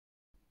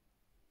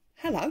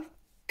Hello,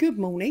 good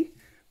morning,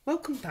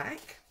 welcome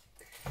back.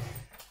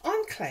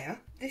 I'm Claire,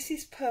 this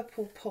is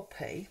Purple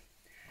Poppy,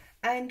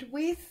 and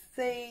with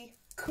the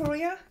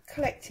courier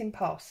collecting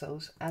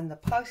parcels and the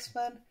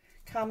postman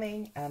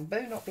coming and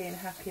Boo not being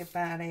happy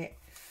about it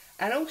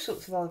and all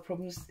sorts of other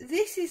problems,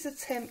 this is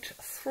attempt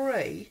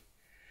 3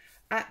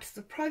 at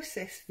the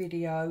process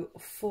video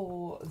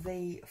for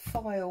the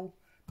file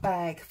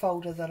bag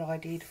folder that I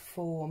did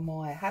for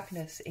my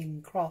Happiness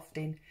in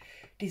Crafting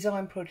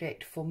design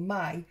project for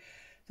May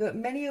that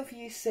many of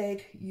you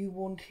said you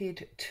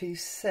wanted to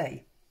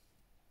see.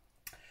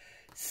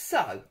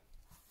 So,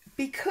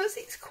 because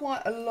it's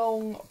quite a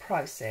long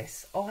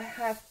process, I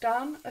have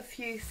done a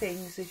few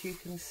things, as you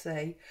can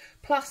see,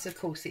 plus of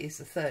course it is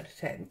the third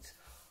attempt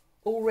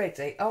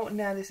already. Oh,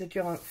 now there's a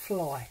giant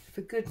fly,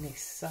 for goodness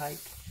sake.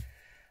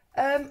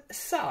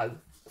 So,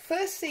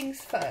 first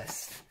things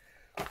first,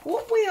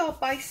 what we are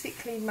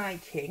basically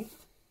making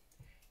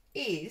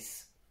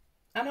is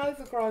an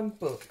overgrown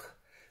book.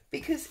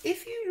 Because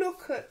if you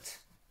look at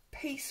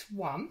piece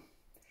 1,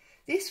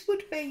 this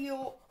would be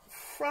your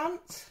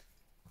front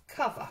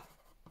cover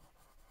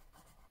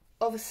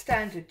of a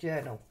standard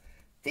journal.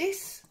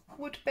 This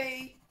would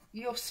be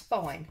your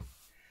spine.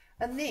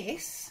 And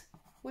this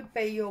would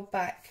be your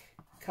back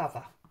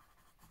cover.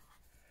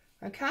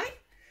 Okay?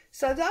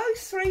 So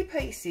those 3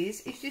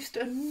 pieces is just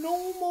a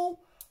normal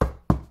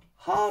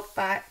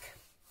hardback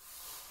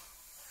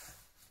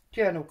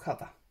journal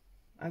cover.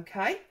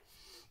 Okay?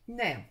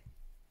 Now,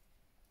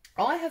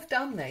 I have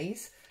done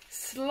these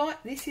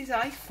this is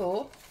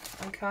A4,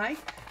 okay,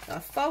 I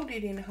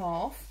folded in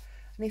half,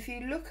 and if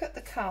you look at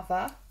the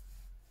cover,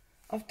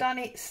 I've done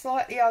it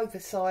slightly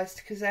oversized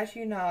because, as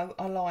you know,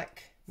 I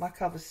like my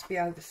covers to be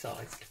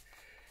oversized.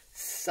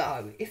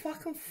 So if I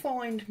can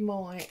find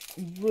my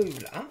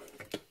ruler,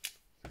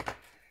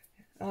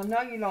 I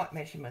know you like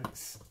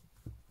measurements.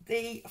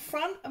 The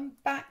front and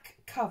back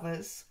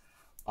covers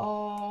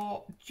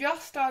are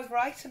just over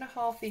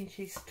 8.5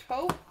 inches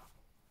tall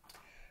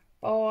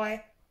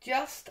by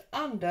just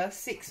under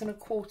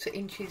 6.25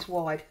 inches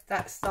wide.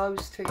 That's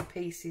those 2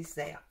 pieces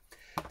there.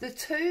 The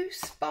 2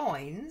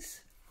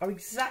 spines are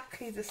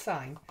exactly the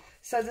same.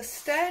 So the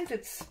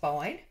standard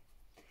spine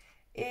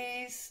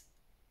is,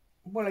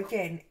 well,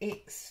 again,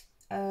 it's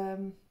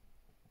marginally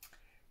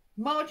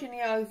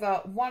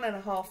over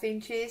 1.5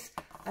 inches,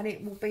 and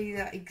it will be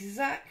the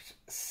exact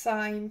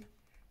same,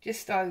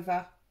 just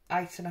over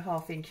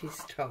 8.5 inches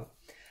tall.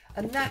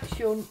 And that's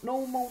your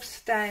normal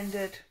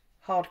standard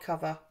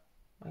hardcover.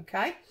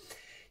 Okay,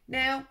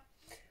 now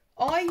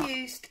I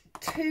used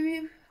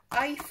 2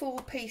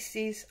 A4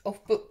 pieces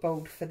of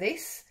bookboard for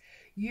this.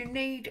 You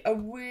need a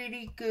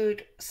really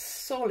good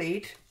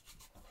solid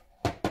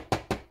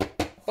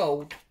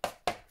board.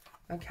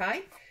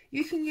 Okay,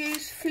 you can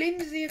use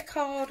flimsier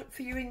card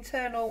for your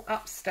internal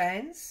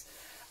upstands,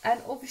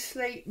 and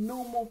obviously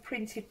normal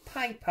printed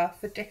paper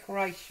for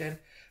decoration,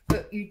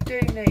 but you do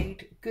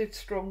need good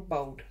strong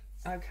board.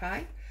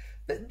 Okay,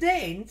 but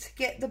then to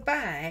get the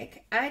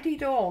bag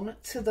added on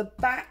to the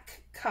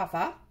back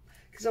cover,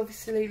 because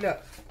obviously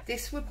look,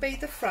 this would be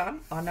the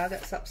front. I know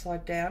that's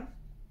upside down,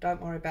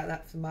 don't worry about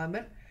that for the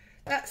moment.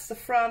 That's the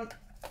front,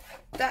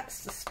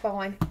 that's the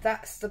spine,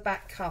 that's the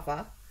back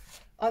cover.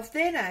 I've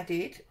then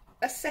added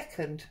a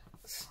second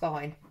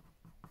spine,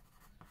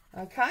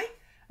 okay,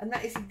 and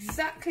that is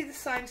exactly the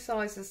same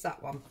size as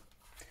that one.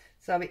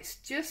 So it's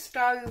just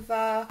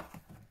over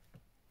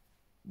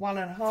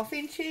 1.5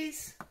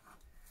 inches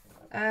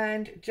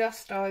and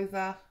just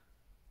over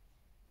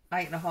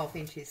 8.5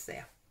 inches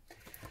there.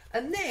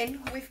 And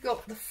then we've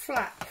got the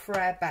flap for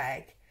our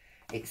bag.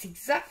 It's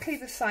exactly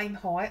the same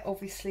height,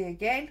 obviously,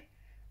 again,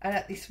 and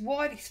at this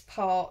widest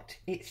part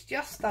it's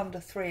just under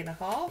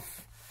 3.5,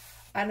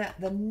 and at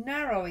the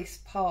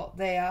narrowest part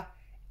there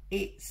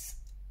it's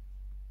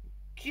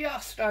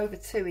just over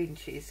 2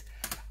 inches,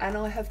 and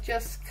I have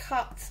just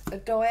cut a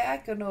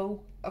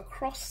diagonal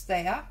across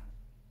there,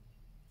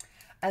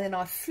 and then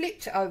I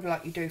flipped it over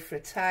like you do for a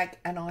tag,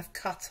 and I've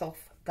cut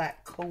off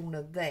that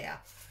corner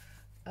there.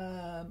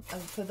 And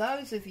for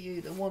those of you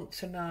that want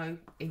to know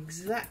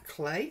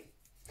exactly,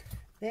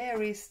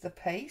 there is the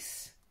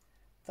piece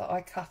that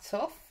I cut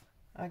off.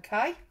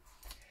 Okay,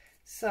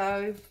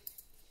 so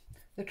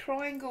the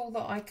triangle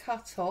that I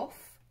cut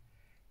off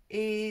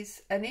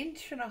is 1.5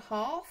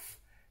 inches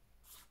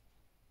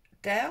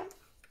down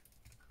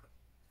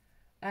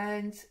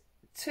and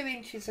 2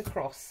 inches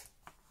across.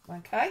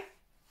 Okay,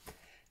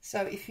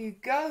 so if you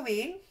go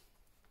in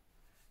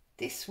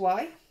this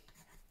way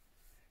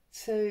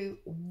to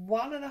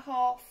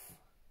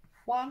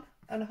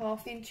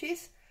 1.5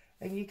 inches,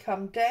 and you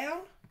come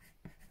down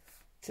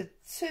to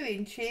 2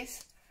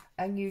 inches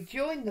and you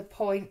join the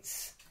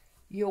points,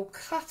 you'll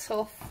cut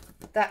off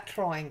that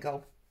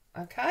triangle.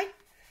 Okay,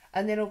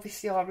 and then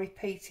obviously I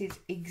repeated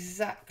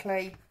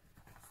exactly,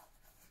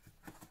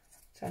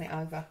 turn it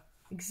over,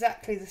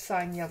 exactly the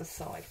same the other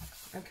side.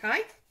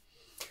 Okay,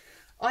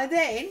 I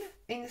then,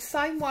 in the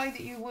same way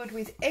that you would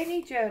with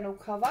any journal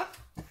cover,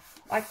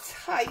 I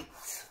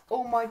taped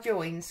all my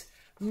joins,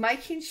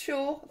 making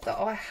sure that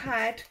I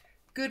had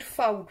good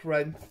fold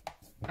room,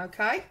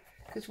 okay,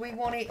 because we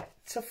want it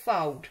to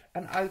fold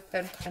and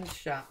open and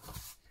shut,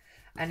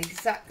 and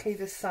exactly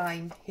the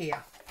same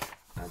here,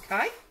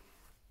 okay.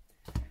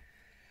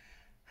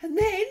 And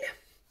then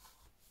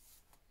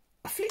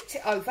I flipped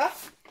it over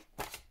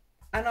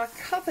and I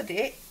covered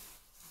it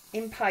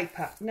in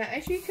paper. Now,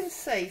 as you can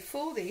see,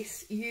 for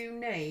this you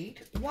need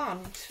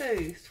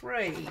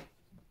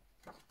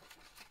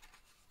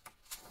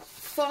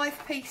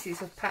 5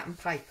 pieces of pattern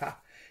paper.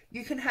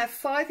 You can have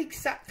 5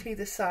 exactly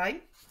the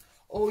same,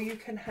 or you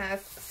can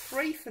have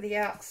 3 for the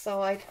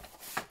outside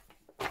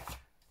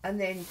and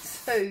then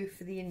 2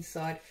 for the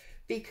inside,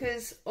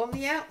 because on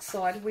the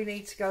outside we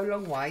need to go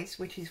long ways,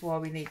 which is why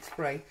we need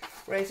 3,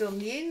 whereas on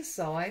the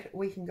inside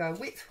we can go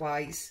width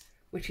ways,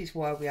 which is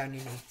why we only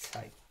need 2.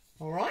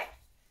 All right,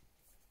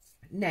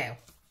 now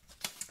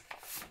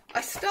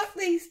I stuck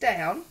these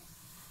down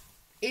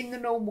in the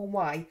normal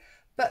way,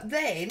 but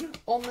then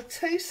on the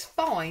 2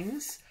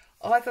 spines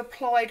I've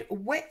applied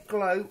wet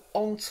glue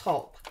on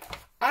top,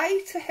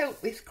 A, to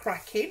help with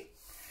cracking,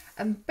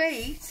 and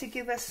B, to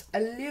give us a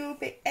little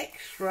bit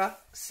extra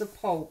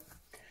support.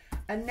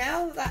 And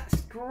now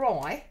that's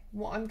dry,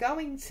 what I'm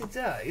going to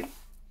do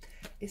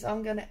is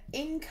I'm going to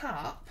ink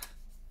up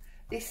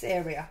this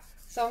area.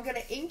 So I'm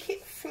going to ink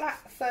it flat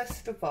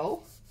first of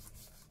all,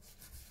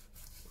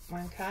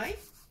 okay,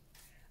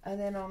 and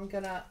then I'm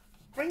going to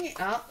bring it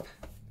up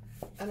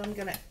and I'm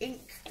going to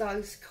ink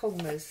those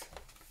corners,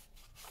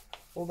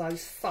 or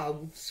those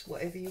folds,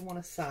 whatever you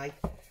want to say,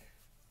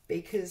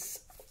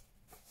 because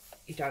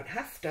you don't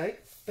have to,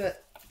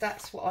 but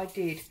that's what I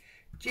did,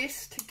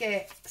 just to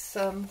get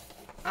some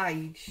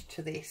age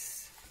to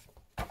this,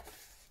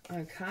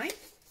 okay.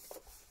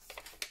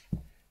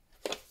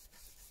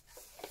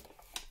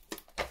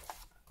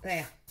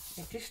 There,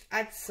 it just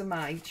adds some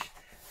age.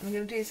 I'm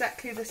going to do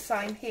exactly the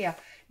same here.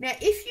 Now,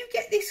 if you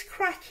get this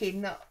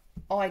cracking that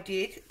I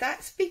did,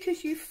 that's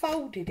because you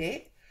folded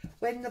it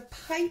when the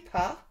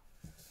paper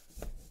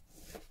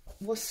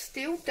was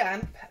still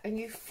damp and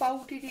you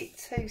folded it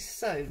too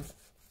soon.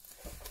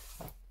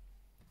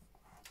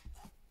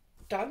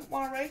 Don't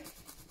worry,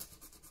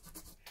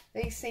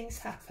 these things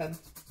happen,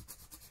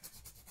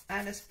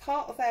 and as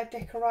part of our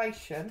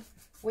decoration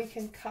we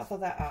can cover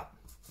that up.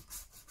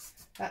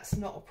 That's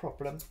not a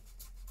problem.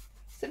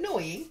 It's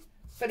annoying,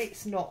 but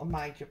it's not a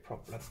major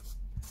problem,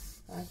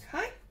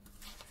 okay.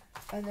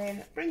 And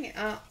then bring it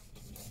up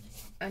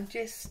and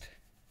just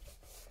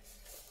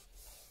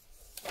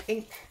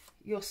ink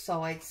your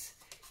sides.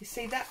 You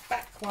see that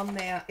back one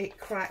there, it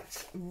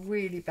cracked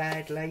really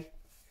badly,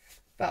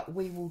 but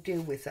we will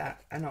deal with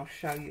that and I'll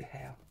show you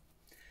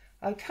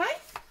how, okay.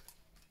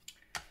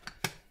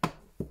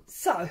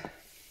 So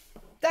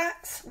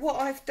that's what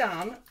I've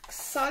done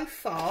so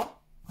far.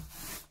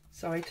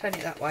 Sorry, turn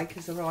it that way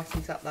because the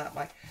writing's up that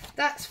way.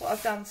 That's what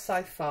I've done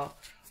so far.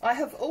 I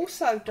have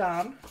also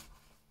done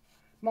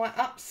my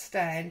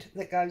upstand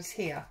that goes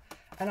here,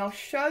 and I'll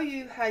show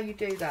you how you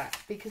do that,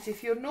 because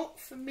if you're not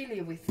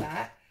familiar with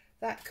that,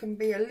 that can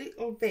be a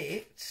little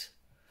bit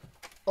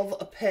of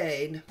a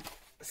pain.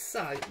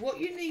 So what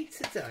you need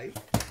to do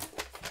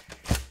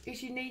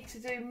is you need to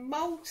do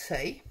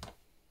multi.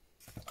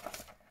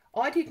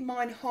 I did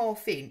mine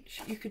 1/2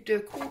 inch. You could do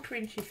a 1/4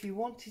 inch if you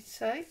wanted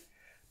to,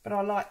 but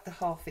I like the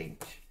 1/2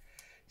 inch.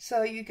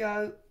 So you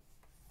go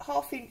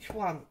 1/2 inch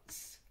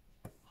once,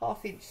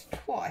 1/2 inch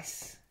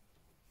twice,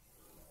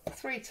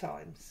 3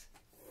 times,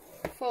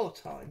 4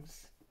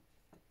 times,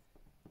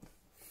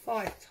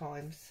 5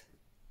 times,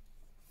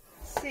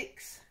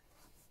 6,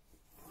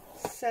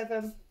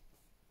 7,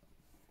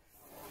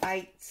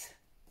 8,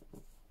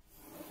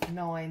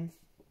 9,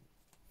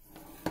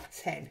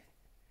 10.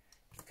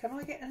 Can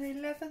I get an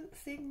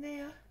 11th in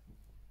there?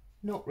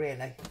 Not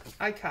really.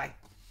 Okay.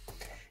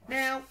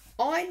 Now,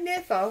 I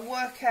never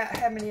work out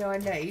how many I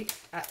need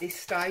at this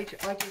stage.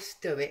 I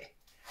just do it.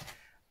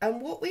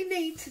 And what we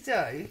need to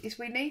do is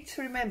we need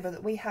to remember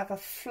that we have a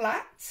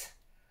flat,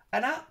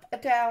 an up, a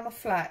down, a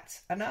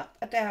flat, an up,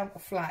 a down, a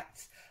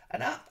flat,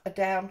 an up, a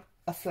down,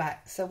 a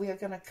flat. So we are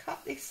going to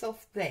cut this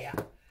off there.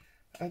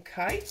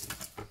 Okay.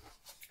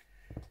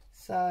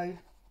 So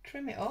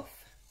trim it off.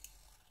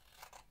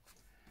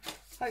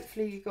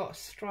 Hopefully you've got a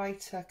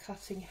straighter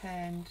cutting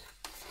hand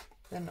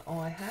than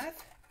I have.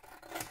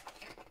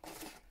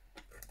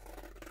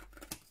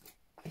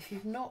 If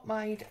you've not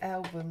made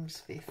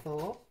albums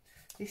before,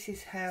 this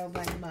is how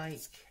they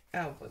make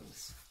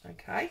albums,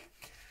 okay?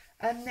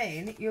 And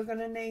then you're going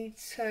to need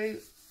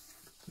to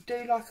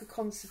do like a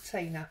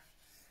concertina.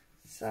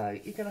 So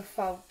you're going to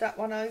fold that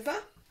one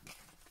over,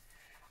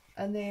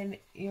 and then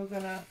you're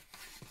going to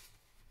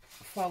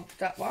fold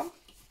that one.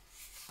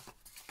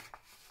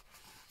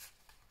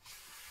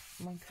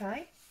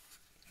 Okay,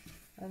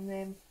 and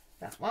then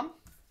that one,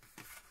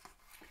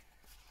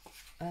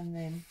 and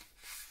then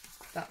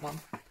that one,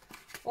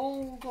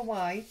 all the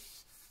way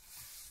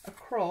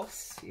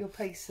across your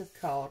piece of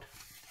card.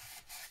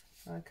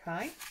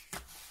 Okay,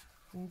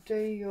 and do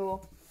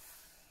your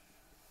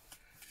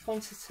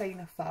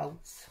concertina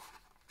folds.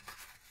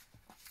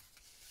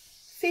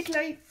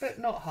 Fiddly but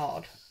not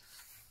hard.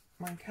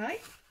 Okay.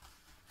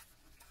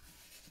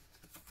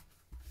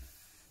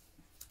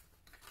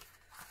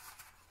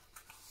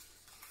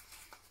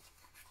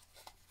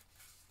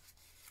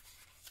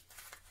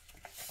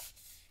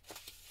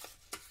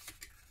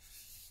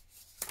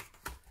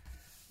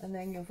 And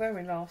then your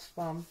very last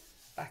one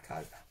back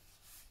over.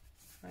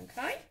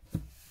 Okay.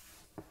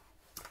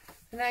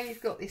 And now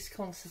you've got this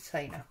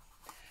concertina.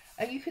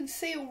 And you can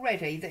see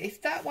already that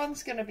if that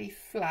one's going to be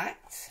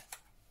flat,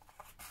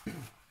 I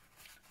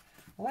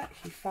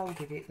actually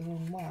folded it the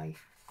wrong way.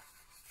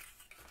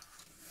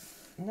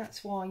 And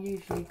that's why I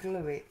usually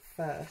glue it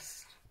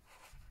first.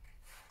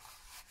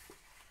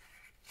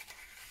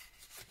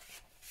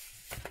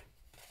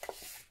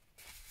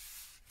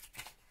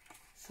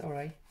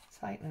 Sorry,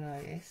 take the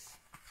notice.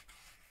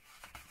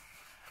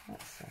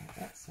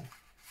 That's it.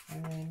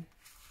 And then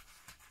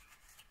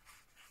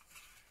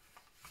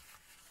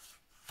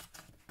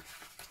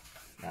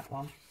that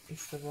one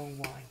is the wrong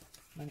way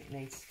and it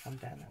needs to come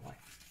down that way.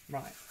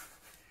 Right,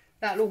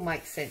 that'll all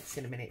make sense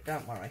in a minute,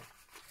 don't worry.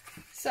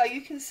 So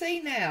you can see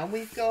now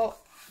we've got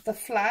the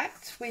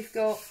flat, we've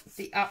got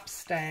the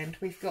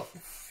upstand, we've got the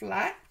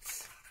flat,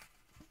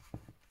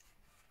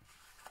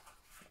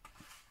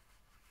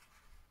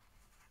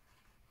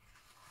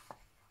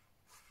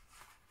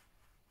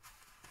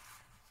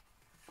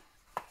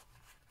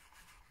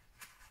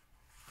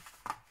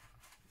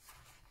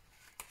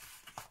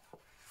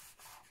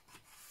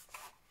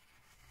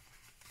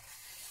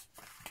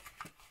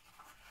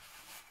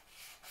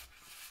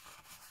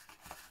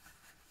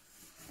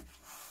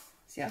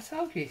 see, I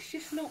told you, it's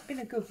just not been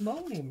a good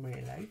morning,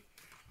 really.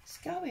 It's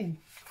going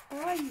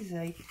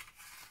crazy.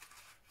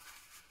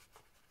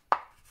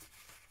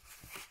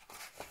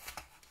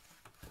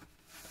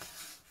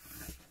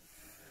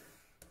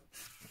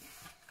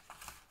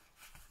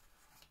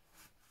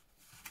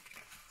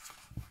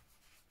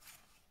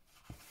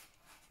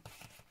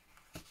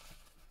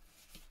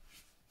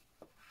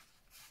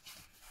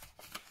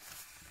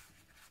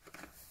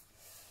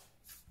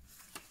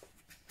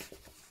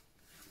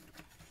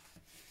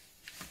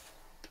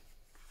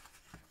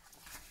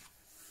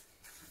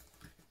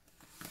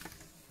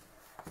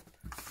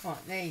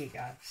 Right, there you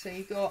go. So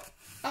you've got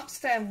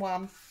upstand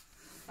 1,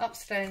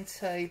 upstand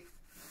 2,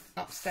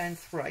 upstand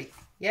 3.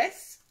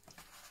 Yes?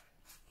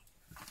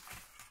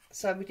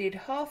 So we did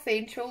 1/2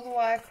 inch all the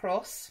way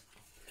across.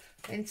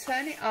 Then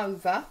turn it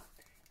over.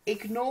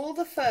 Ignore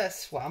the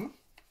first one.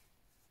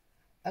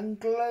 And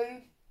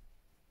glue.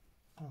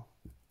 Oh,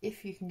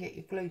 if you can get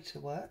your glue to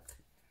work.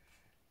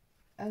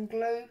 And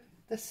glue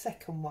the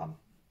second one.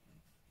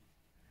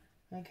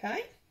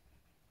 Okay?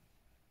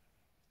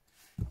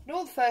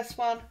 Ignore the first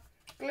one.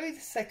 Glue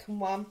the second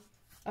one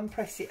and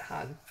press it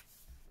home.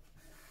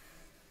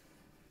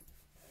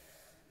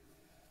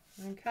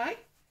 Okay,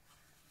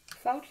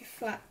 fold your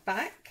flat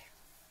back,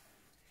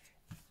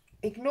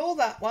 ignore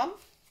that one,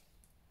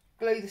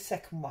 glue the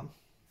second one.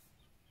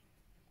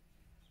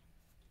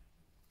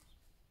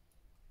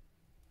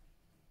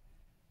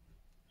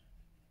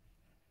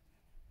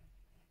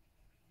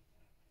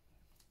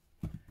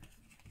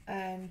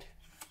 And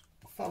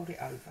fold it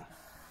over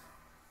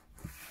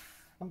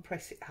and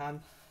press it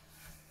home.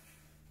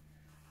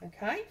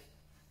 Okay,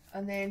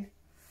 and then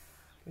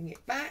bring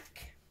it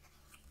back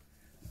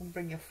and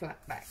bring your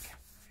flat back.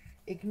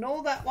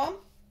 Ignore that one,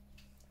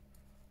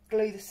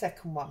 glue the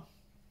second one.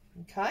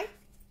 Okay,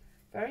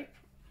 very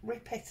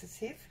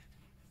repetitive.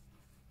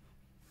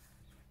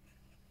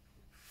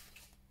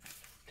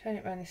 Turn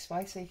it around this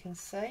way so you can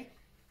see.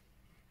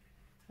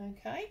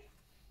 Okay,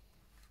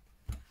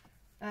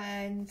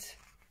 and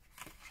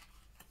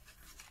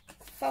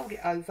fold it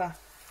over,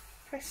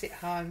 press it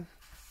home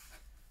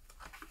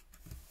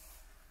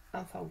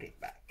and fold it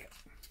back.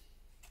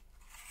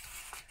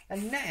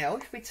 And now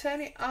if we turn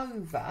it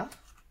over,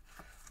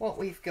 what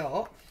we've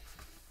got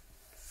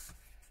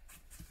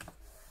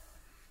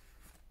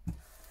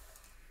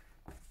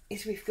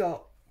is we've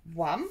got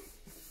 1,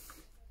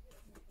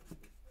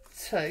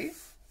 2,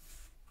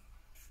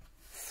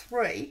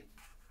 3.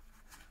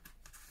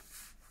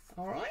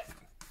 All right,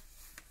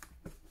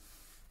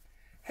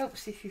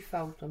 helps if you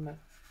fold them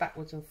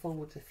backwards and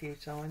forwards a few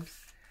times.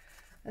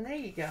 And there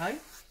you go.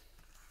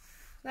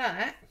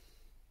 That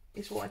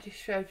is what I just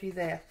showed you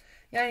there.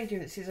 The only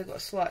difference is I've got a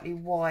slightly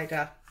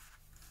wider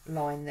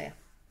line there.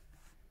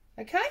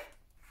 Okay,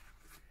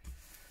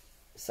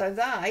 so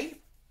they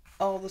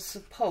are the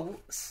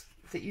supports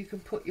that you can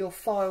put your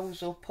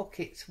files or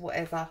pockets,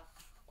 whatever,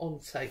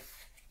 onto.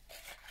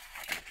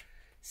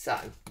 So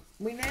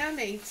we now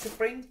need to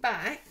bring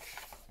back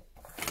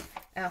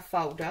our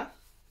folder,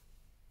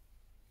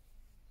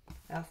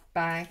 our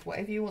bag,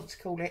 whatever you want to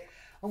call it,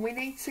 and we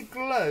need to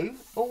glue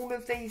all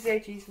of these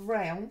edges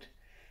round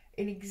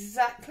in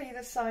exactly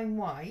the same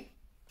way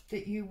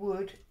that you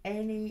would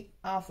any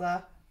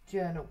other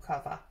journal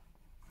cover.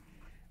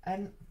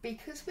 And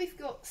because we've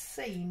got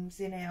seams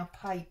in our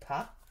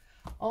paper,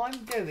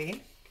 I'm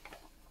doing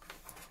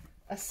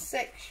a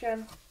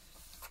section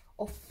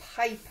of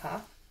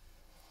paper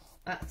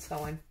at a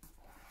time.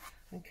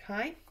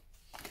 Okay,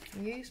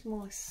 use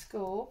my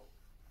score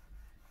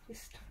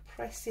just to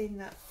press in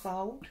that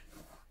fold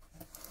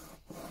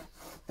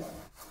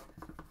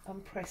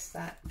and press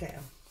that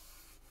down.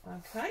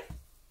 Okay,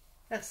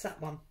 that's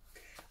that one.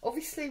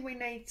 Obviously we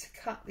need to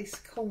cut this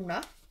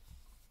corner.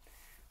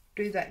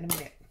 Do that in a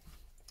minute.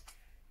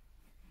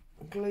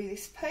 Glue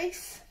this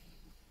piece.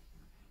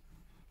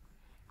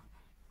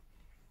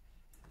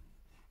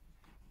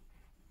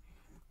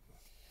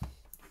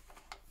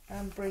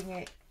 And bring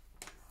it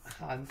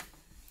home.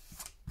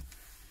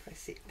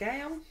 Press it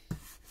down.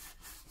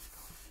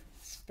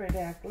 Spread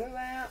our glue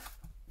out.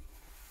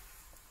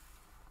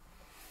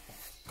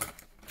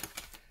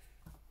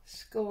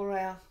 Score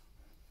our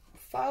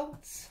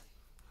folds.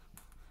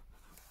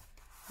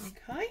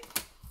 Okay.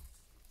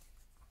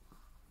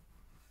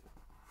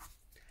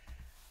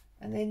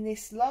 And then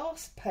this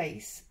last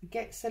piece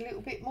gets a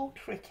little bit more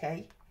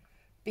tricky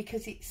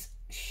because it's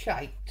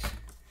shaped.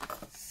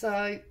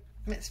 So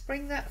let's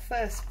bring that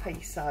first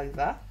piece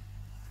over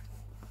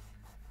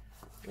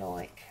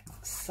like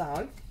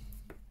so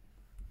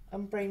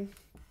and bring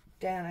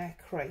down our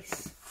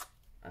crease.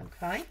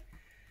 Okay,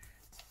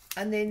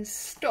 and then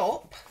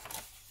stop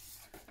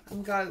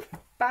and go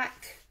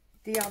back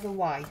the other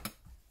way.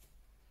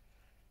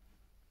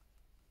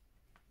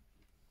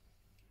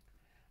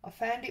 I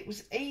found it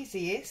was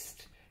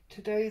easiest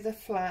to do the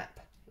flap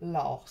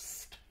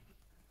last.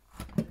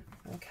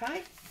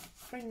 Okay,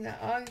 bring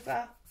that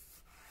over,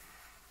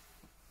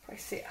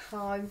 press it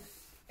home.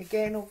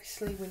 Again,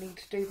 obviously we need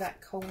to do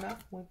that corner.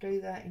 We'll do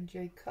that in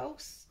due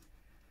course.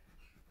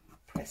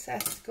 Press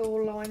our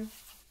score line,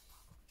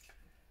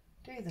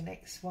 do the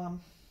next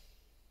one.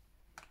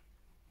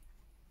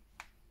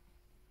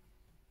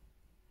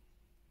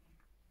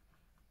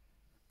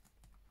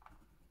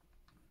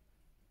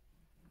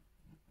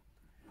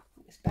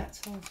 It's about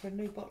time for a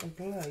new bottle of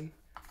glue.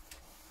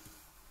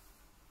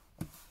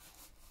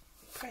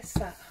 Press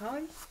that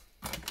home.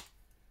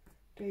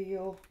 Do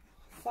your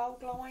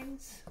fold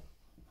lines.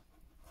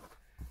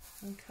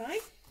 Okay.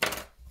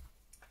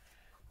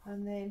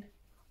 And then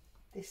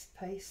this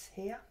piece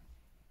here.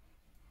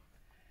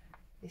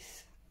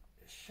 This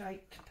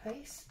shaped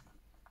piece.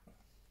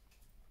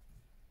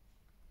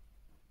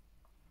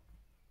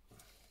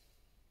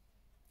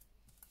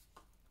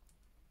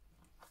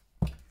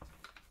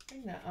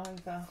 Bring that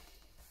over.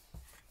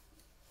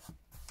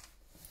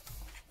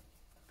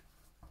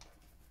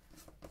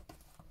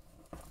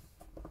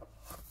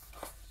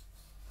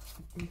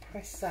 And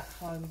press that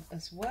home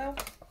as well,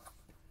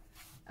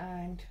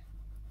 and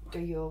do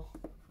your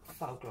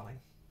fold line.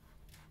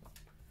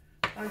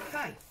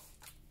 Okay,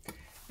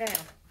 now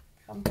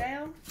come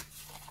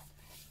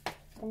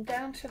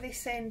down to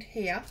this end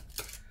here,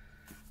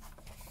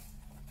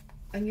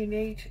 and you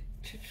need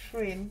to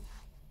trim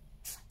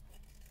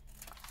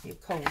your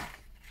corner.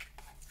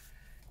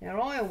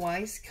 Now I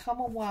always come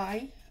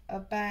away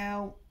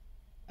about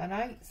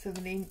 1/8 of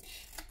an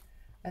inch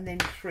and then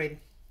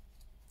trim.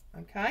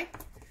 Okay,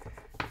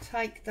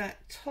 take that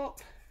top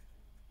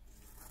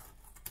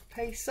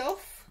piece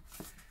off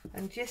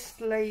and just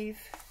leave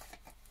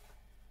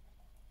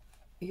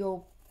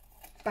your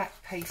back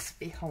piece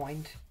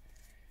behind.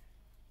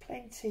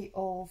 Plenty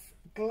of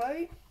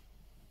glue.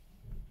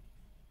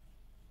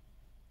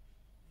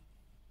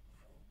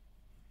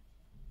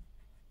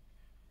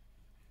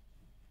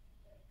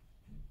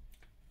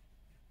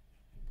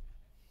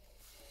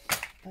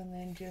 And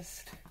then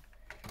just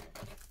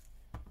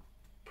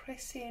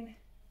press in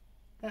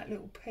that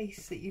little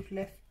piece that you've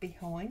left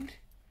behind.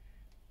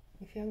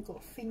 If you haven't got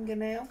a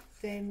fingernail,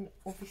 then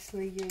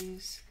obviously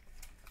use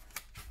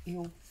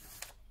your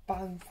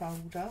bone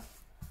folder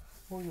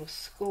or your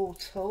score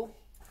tool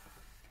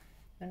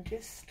and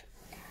just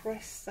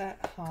press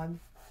that home.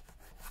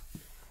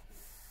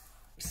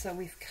 So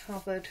we've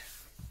covered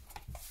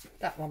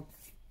that one.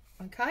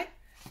 Okay,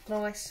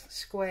 nice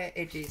square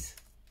edges.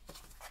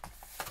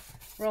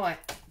 Right,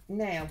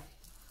 now,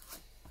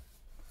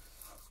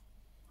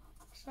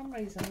 for some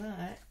reason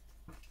that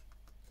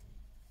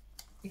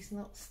is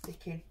not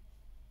sticking.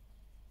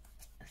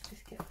 Let's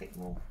just get a bit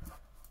more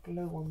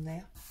glue on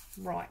there.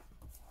 Right,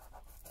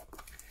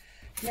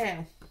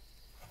 now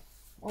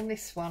on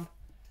this one,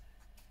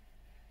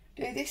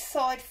 do this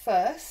side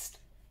first.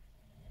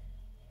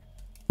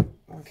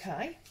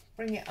 Okay,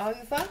 bring it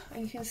over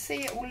and you can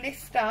see it will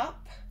lift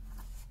up.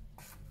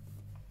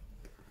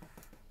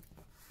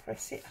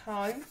 Press it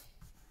home.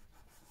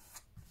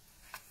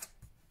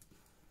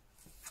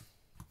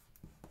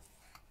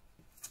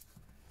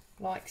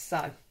 Like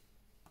so.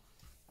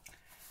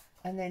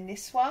 And then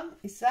this one,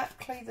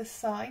 exactly the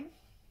same.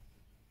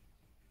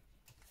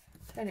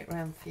 Turn it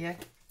round for you.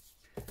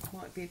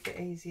 Might be a bit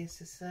easier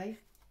to see.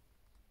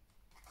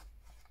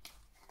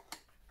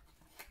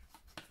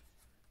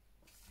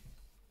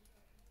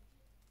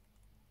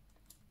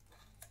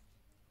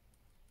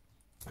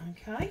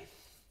 Okay.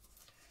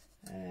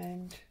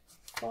 And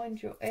find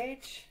your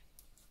edge.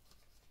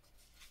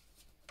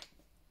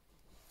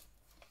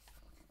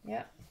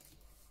 Yeah.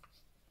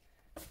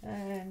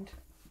 And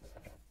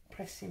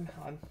press him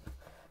home.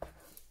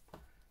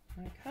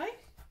 Okay,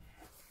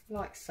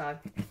 like so.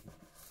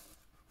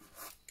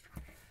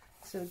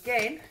 So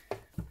again,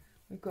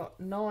 we've got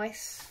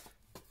nice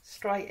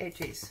straight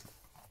edges.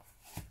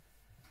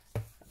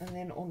 And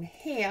then on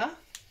here,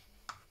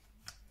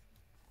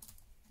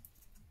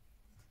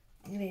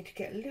 you need to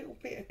get a little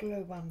bit of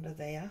glue under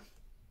there.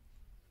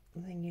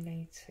 And then you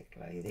need to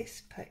glue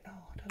this. Oh,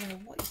 I don't know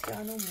what is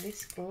going on with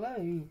this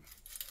glue.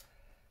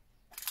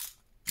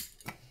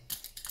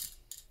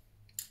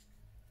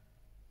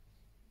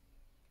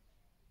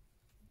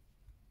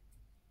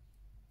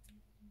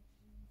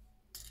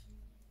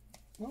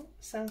 Well,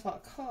 sounds like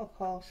a car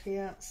party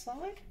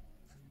outside.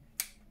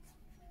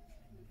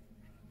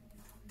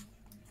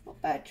 Not a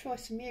bad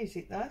choice of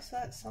music though, so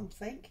that's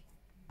something.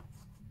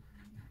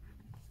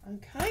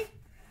 Okay,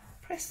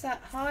 press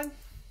that home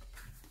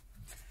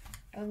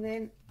and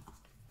then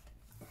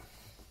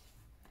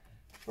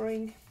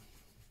bring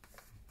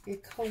your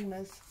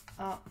corners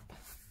up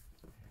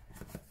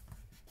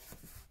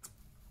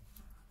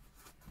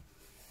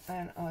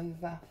and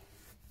over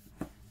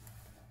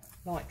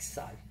like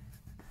so.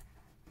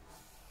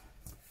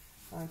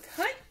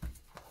 Okay,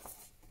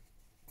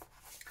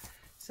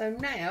 so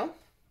now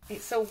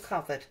it's all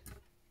covered.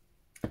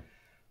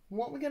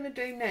 What we're going to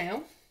do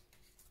now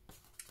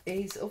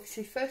is,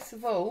 obviously, first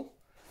of all,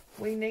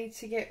 we need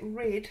to get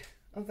rid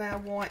of our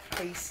white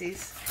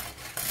pieces.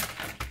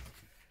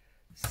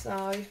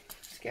 So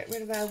let's get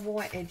rid of our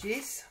white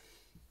edges.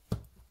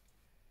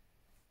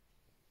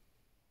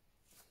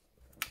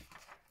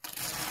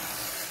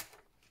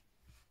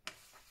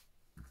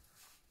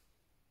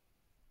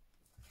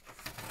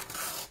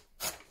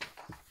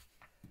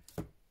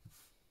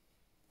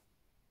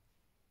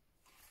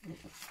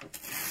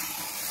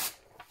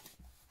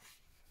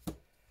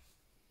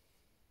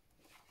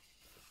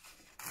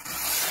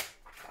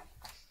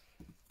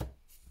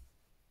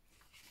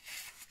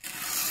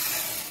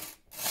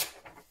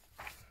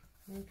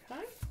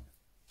 Okay.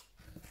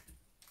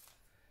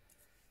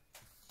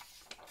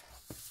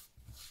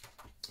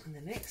 And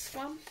the next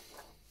one.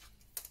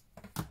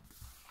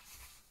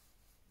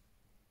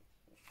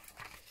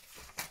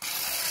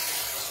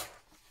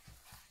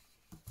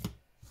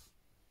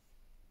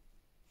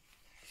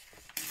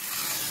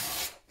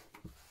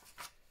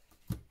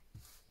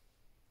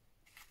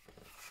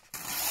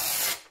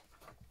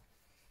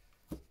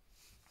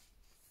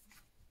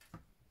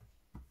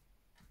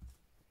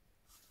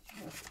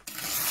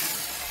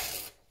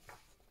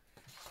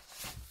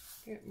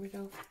 Get rid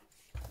of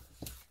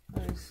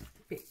those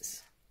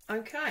bits.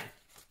 Okay,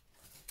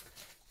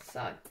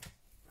 so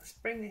let's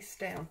bring this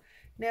down.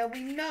 Now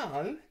we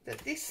know that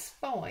this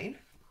spine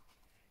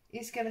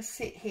is going to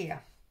sit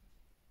here,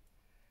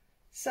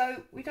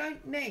 so we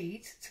don't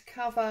need to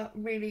cover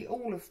really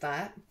all of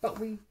that, but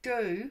we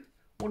do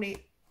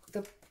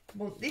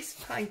want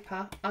this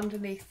paper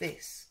underneath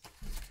this.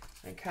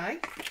 Okay,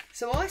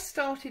 so I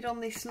started on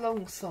this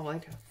long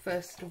side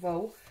first of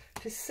all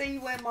to see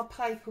where my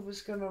paper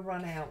was going to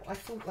run out. I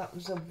thought that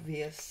was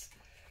obvious.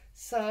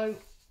 So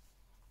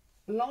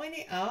line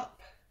it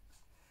up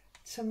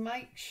to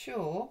make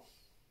sure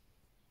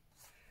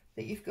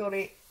that you've got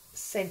it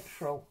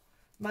central.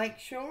 Make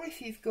sure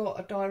if you've got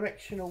a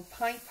directional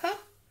paper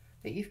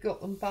that you've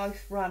got them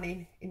both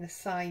running in the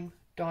same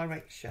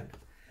direction.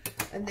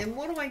 And then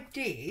what I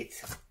did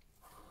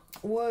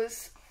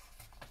was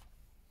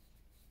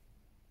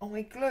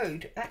I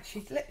glued,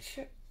 actually,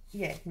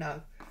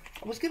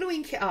 I was going to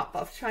ink it up,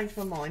 but I've changed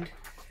my mind.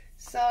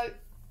 So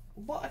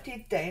what I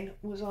did then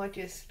was I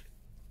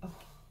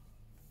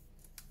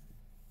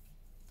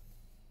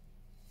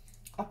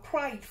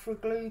prayed for a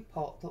glue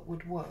pot that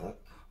would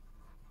work.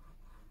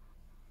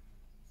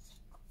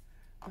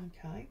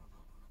 Okay,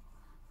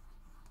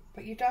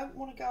 but you don't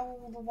want to go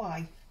all the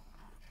way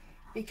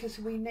because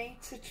we need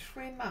to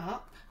trim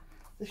up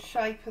the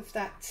shape of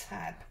that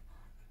tab.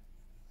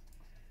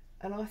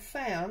 And I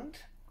found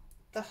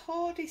the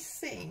hardest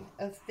thing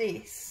of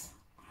this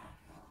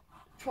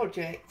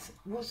project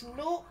was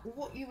not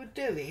what you were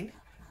doing,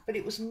 but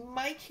it was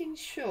making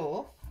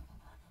sure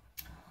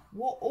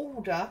what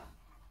order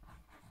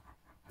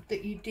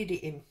that you did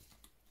it in.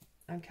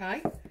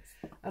 Okay,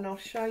 and I'll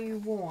show you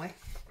why.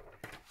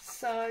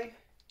 So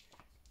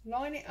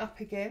line it up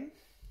again.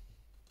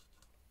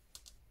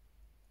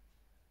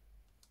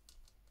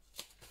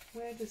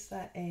 Where does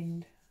that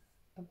end?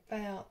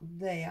 About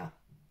there.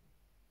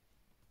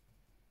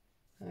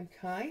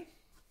 Okay,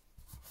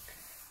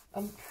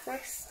 and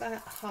press that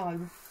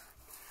home,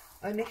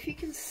 and if you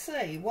can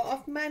see, what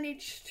I've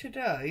managed to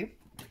do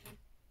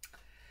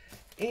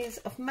is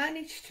I've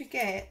managed to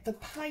get the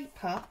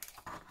paper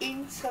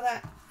into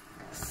that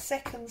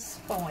second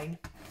spine.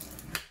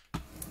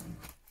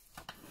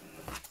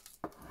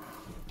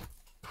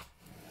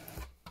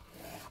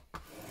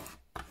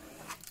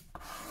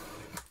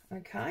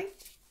 Okay,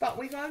 but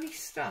we've only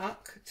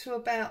stuck to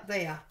about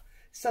there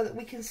so that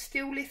we can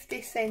still lift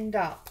this end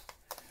up.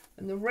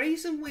 And the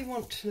reason we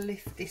want to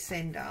lift this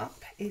end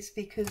up is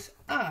because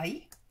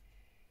A,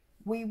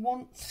 we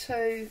want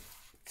to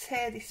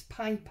tear this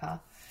paper.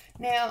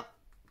 Now,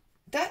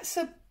 that's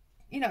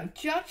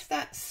judge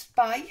that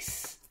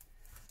space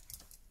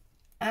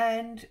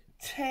and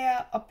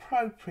tear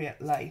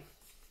appropriately.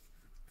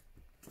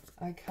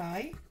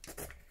 Okay,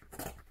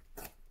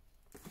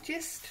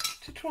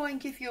 just to try and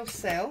give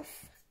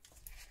yourself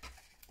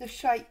the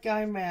shape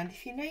going round.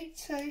 If you need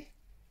to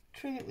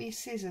trim it with your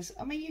scissors,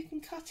 I mean, you can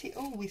cut it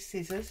all with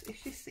scissors.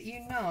 It's just that, you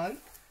know,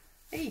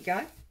 there you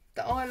go,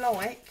 that I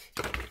like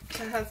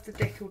to have the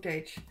deckled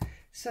edge.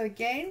 So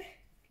again,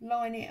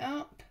 line it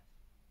up,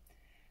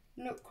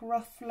 look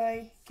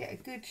roughly, get a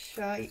good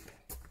shape.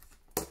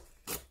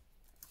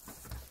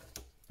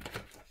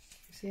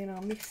 See, and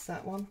I missed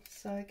that one,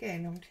 so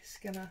again I'm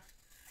just gonna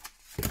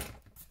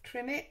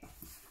trim it,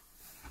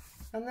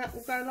 and that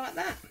will go like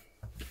that.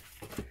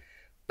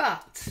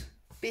 But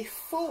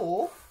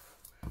before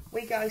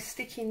we go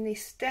sticking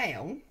this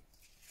down,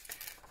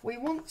 we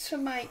want to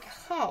make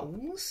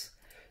holes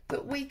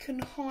that we can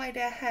hide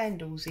our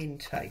handles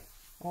into.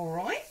 All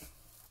right,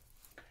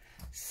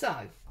 so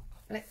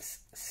let's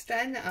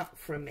stand that up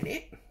for a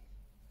minute.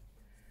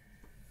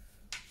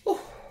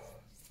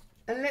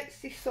 And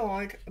let's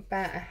decide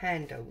about our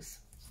handles.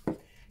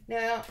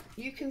 Now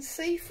you can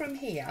see from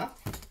here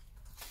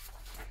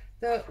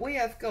that we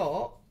have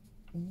got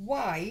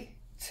way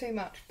too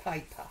much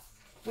paper,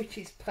 which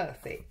is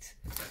perfect.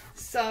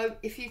 So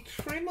if you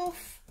trim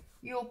off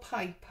your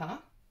paper,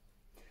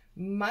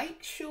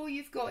 make sure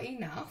you've got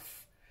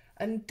enough,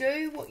 and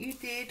do what you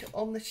did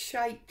on the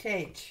shaped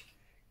edge.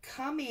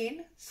 Come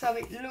in so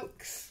it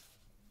looks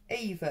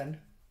even,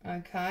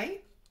 okay?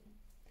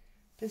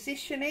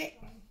 Position it.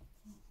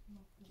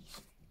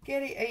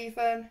 Get it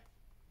even,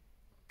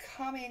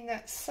 come in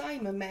that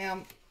same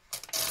amount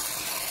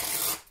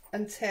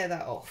and tear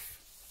that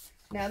off.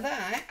 Now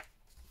that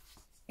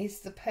is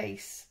the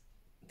piece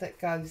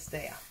that goes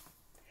there.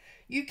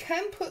 You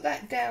can put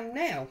that down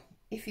now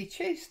if you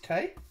choose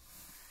to.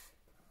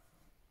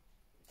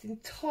 It's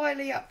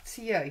entirely up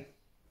to you.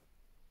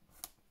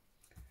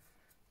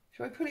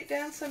 Shall we put it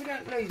down so we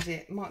don't lose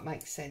it? Might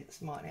make sense,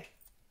 mightn't it?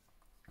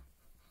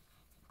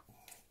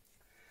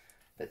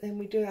 But then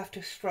we do have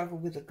to struggle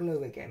with the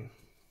glue again.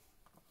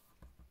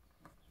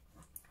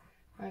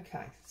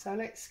 Okay, so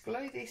let's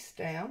glue this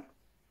down.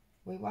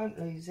 We won't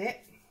lose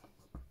it.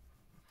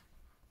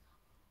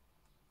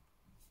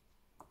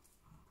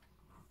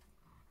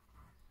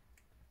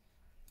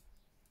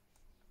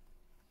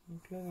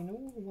 I'm gluing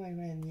all the way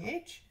around the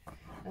edge,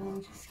 and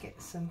then just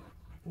get some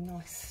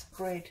nice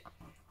spread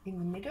in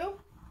the middle.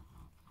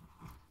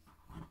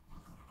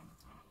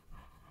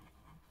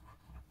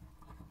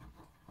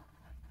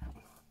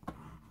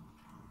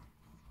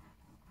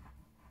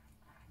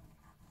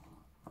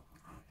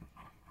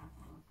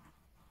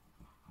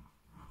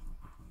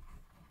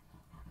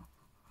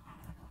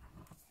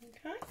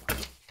 Okay,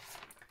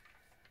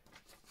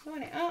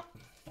 line it up.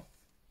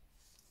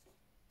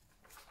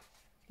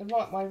 The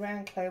right way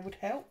round, Claire, would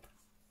help.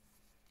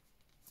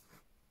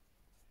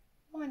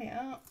 Line it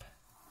up,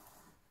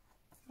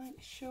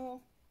 make sure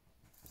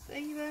it's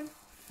even,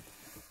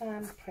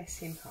 and press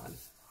him home.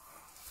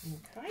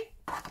 Okay,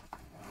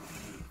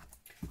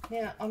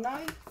 now I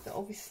know that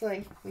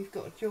obviously we've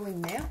got a join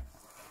now,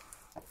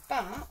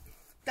 but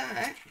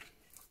that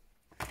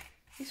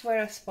is where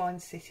our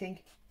spine's sitting.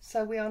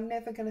 So we are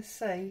never going to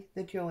see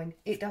the join.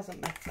 It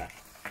doesn't matter.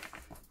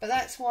 But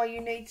that's why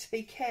you need to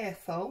be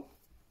careful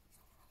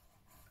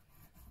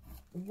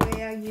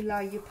where you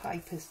lay your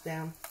papers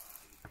down.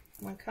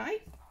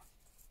 Okay?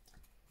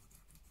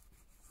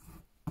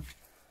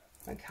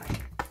 Okay.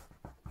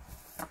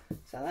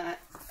 So that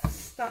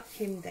stuck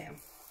him down.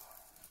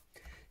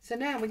 So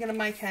now we're going to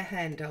make our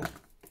handle.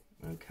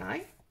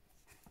 Okay?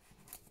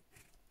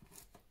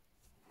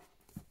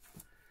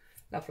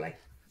 Lovely.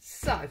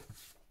 So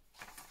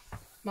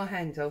my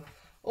handle,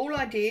 all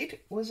I did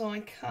was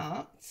I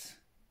cut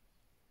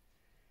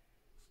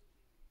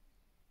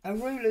a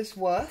ruler's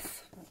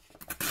worth,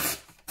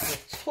 or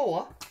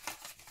tore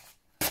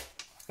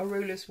a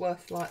ruler's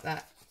worth like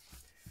that.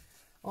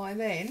 I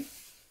then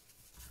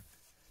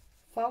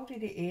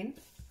folded it in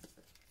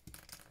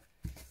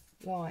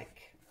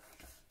like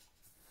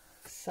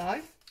so.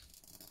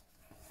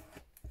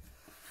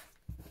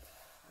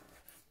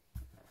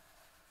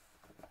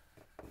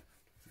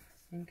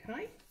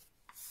 Okay.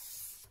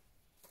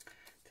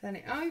 Turn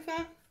it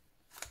over,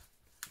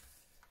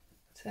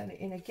 turn it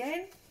in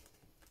again.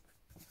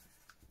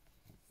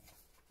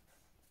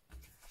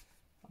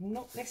 I'm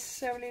not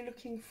necessarily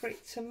looking for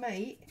it to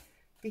meet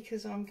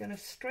because I'm going to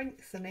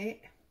strengthen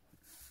it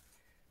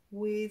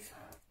with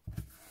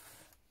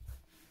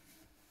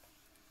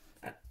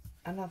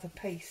another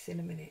piece in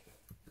a minute.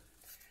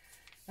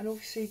 And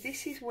obviously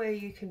this is where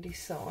you can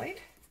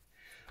decide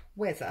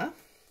whether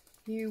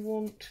you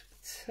want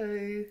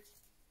to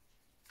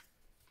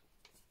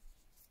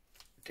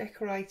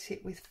decorate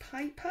it with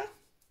paper,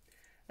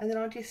 and then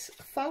I just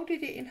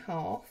folded it in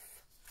half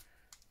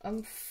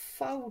and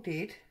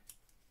folded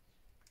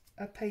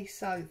a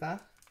piece over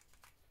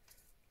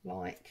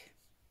like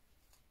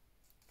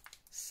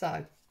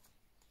so.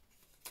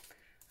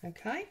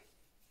 Okay,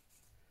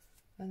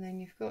 and then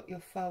you've got your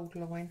fold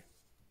line,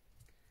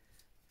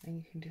 and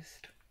you can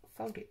just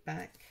fold it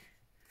back,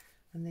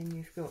 and then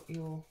you've got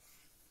your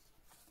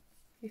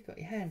you've got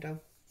your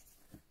handle.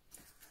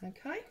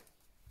 Okay,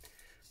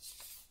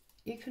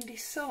 you can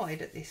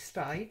decide at this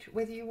stage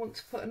whether you want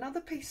to put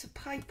another piece of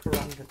paper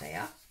under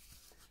there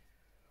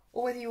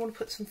or whether you want to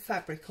put some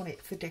fabric on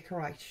it for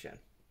decoration.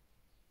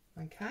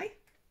 Okay,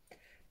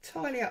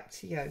 entirely up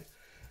to you.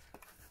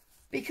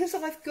 Because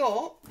I've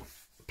got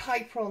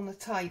paper on the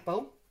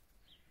table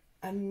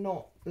and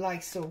not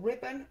lace or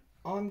ribbon,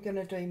 I'm going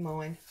to do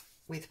mine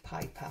with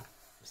paper.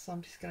 So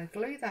I'm just going to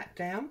glue that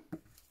down.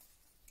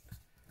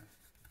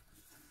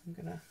 I'm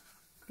going to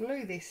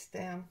glue this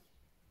down.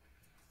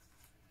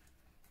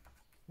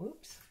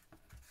 Whoops.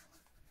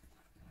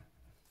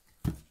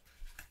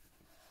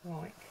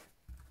 Right.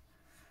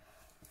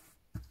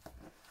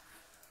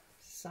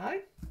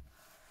 So,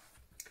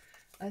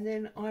 and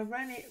then I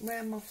ran it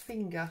round my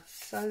finger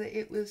so that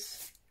it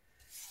was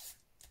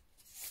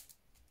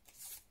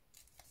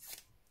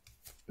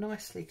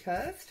nicely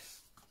curved.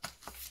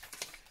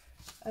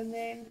 And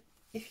then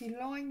if you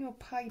line your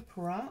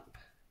paper up,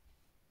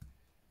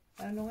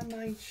 and I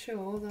made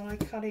sure that I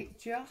cut it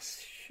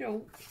just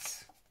short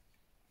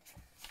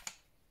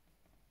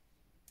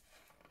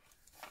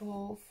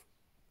of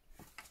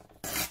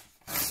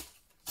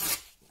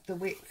the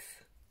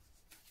width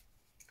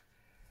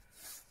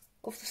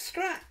of the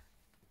strap,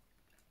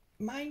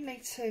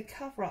 mainly to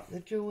cover up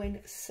the join,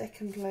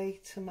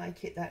 secondly to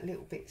make it that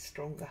little bit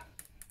stronger.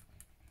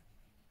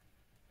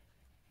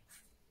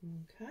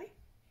 Okay.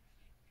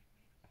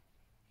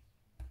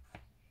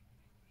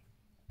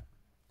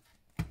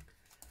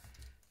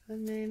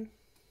 And then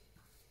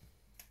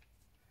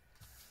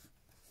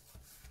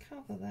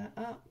cover that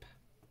up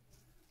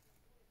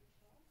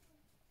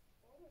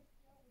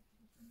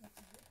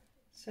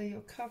so you're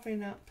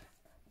covering up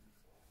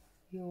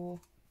your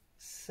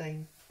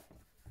seam.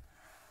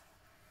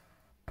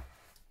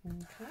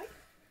 Okay,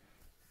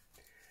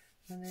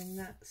 and then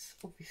that's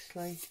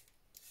obviously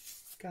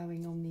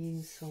going on the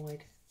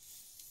inside.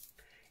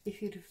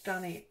 If you'd have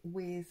done it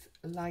with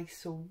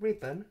lace or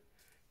ribbon,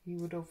 you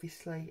would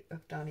obviously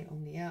have done it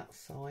on the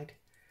outside.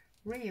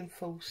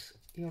 Reinforce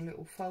your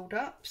little fold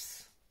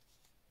ups.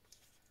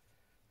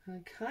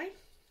 Okay,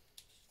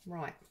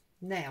 right,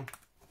 now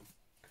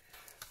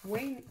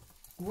we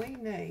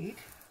need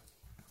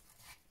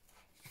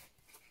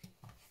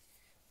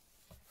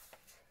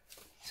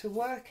to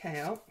work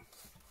out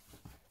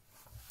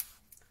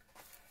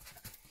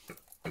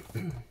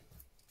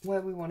where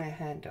we want our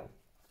handle.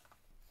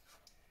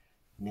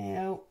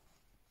 Now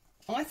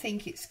I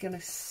think it's going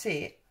to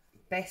sit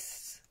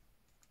best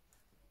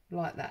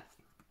like that.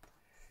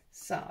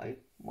 So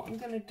what I'm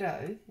going to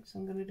do is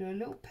I'm going to do a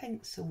little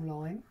pencil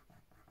line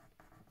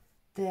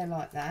there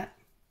like that,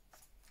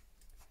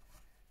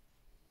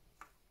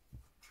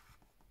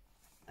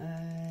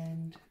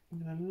 and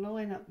I'm going to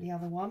line up the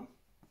other one,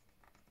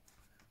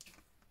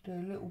 do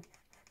a little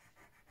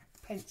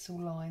pencil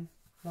line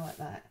like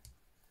that.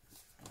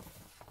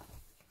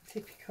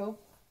 Typical,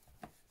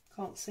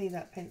 can't see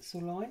that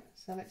pencil line,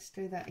 so let's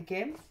do that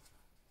again.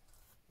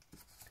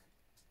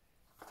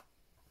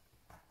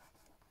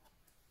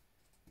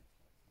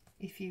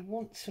 If you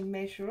want to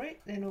measure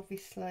it, then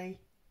obviously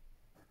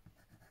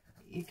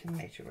you can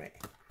measure it.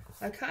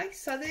 Okay,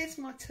 so there's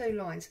my two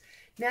lines.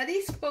 Now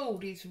this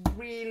board is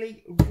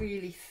really,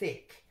 really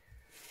thick,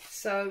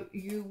 so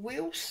you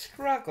will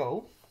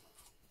struggle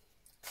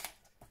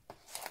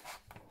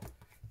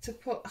to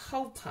put a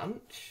hole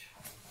punch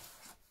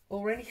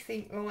or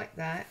anything like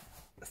that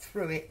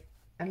through it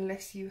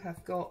unless you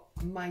have got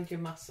major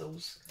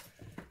muscles.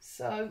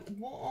 So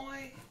what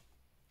I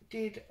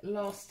did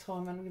last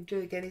time, and I'm going to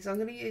do again, is I'm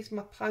going to use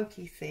my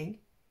pokey thing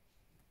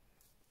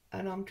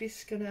and I'm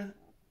just going to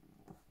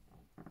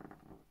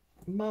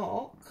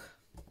mark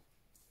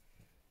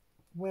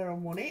where I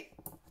want it.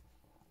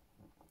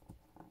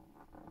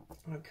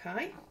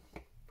 Okay,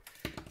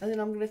 and then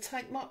I'm going to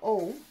take my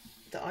awl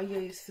that I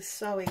use for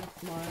sewing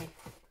my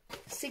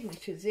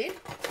signatures in,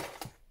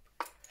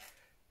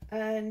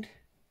 and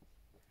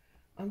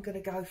I'm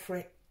going to go for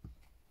it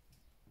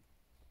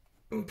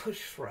and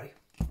push through.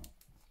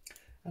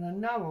 And I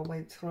know I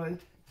went through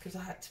because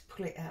I had to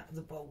pull it out of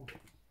the board.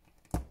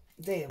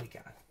 There we go.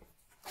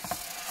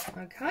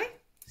 Okay,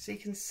 so you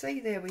can see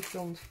there we've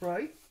gone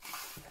through.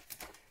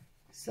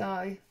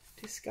 So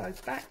just go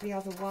back the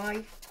other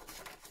way,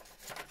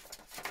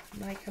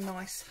 make a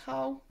nice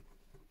hole,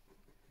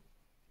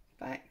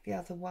 back the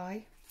other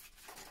way,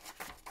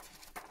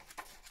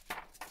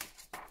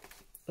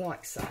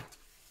 like so.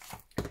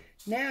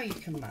 Now you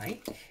can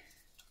make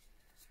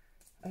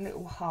a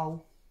little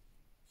hole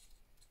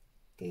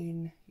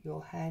in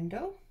your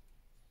handle,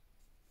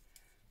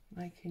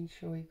 making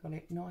sure you've got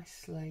it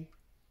nicely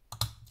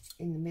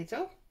in the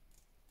middle.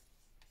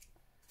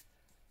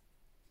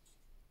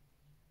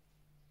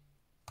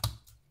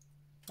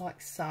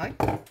 Like so.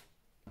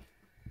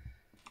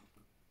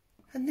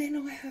 And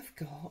then I have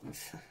got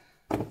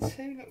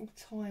two little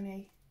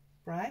tiny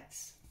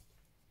brads.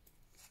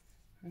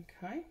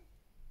 Okay,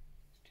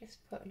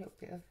 just put a little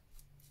bit of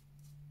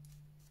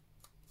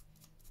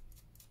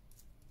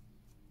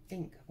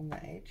ink on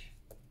the edge.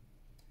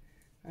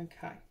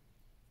 Okay,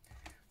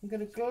 I'm going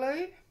to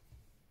glue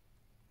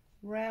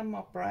round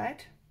my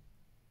brad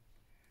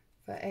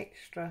for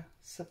extra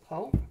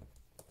support.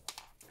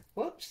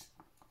 Whoops.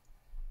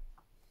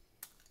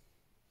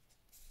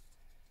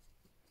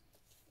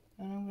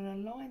 And I'm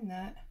going to line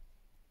that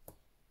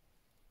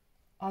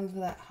over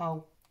that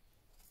hole.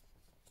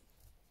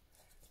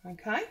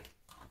 Okay.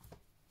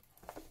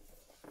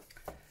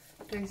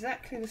 Do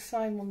exactly the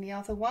same on the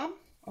other one.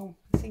 Oh,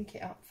 sync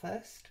it up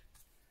first.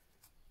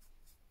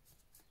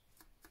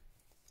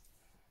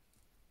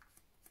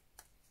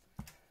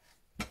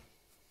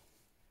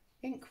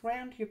 Ink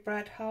round your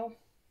brad hole,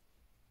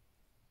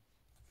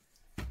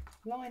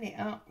 line it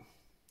up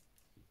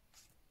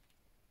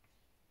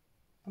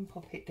and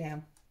pop it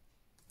down.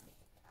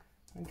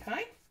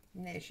 Okay,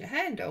 and there's your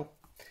handle.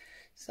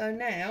 So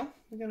now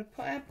we're going to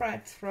put our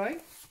brad through.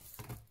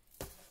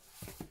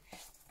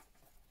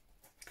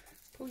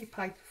 Pull your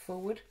paper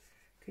forward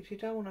because you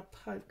don't want to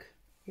poke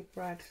your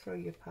brad through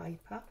your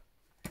paper,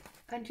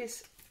 and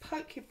just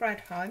poke your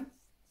brad home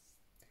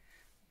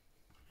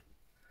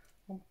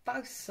on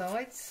both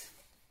sides.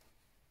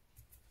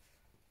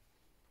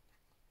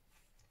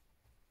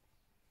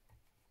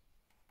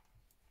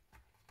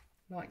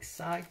 Like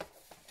so.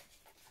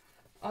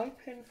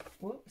 Open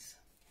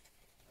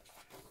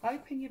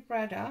your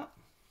brad up,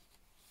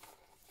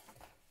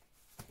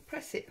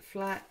 press it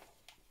flat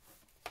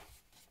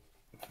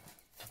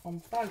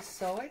on both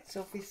sides,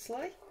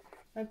 obviously.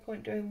 No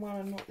point doing one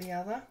and not the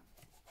other.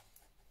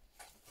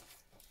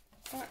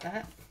 Like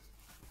that.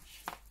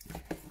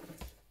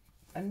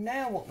 And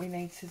now what we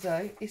need to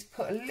do is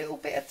put a little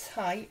bit of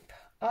tape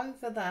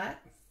over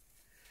that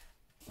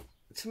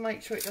to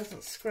make sure it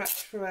doesn't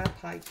scratch through our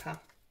paper.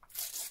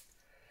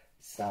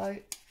 So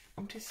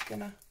I'm just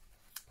going to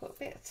put a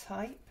bit of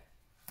tape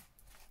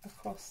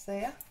across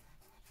there,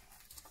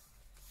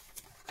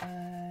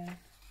 and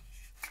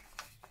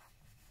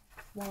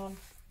one,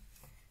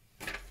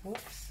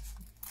 whoops,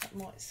 that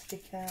might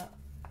stick out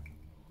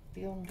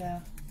beyond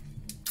our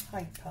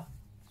paper,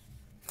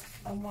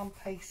 and one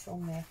piece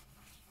on there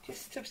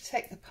just to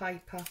protect the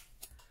paper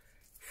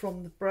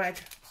from the brad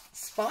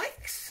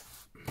spikes.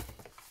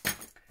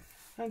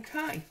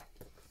 Okay,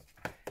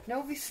 now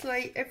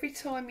obviously every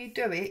time you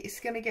do it it's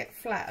going to get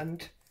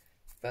flattened,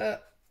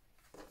 but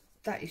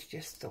that is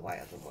just the way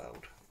of the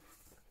world.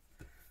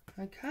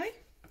 Okay,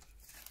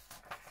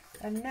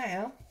 and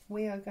now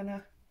we are going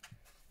to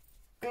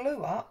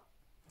glue up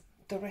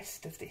the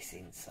rest of this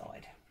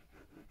inside.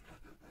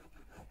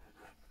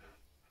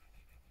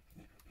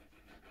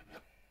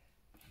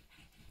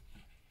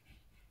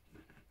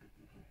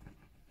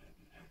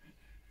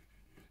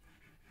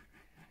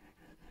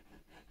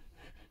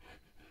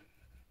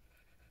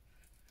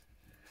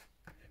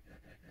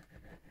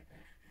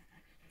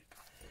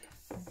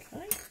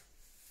 Okay,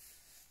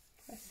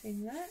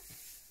 pressing that,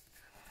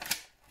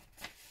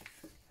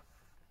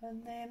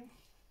 and then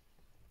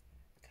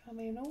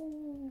coming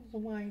all the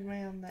way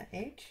around that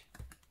edge.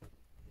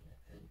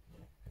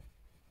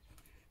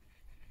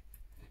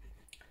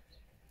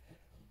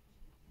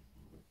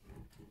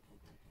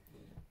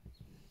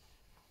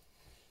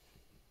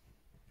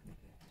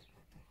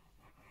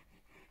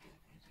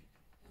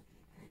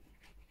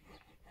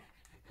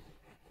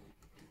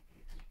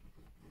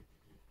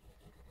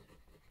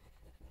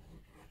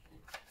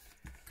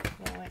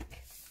 Like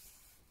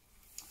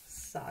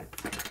so.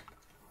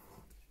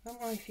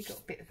 Don't worry if you've got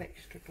a bit of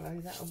extra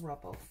glue, that'll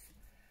rub off.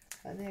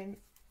 And then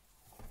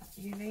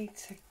you need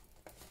to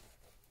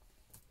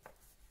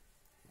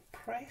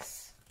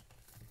press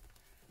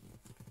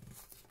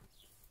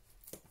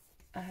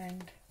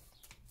and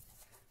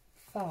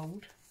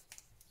fold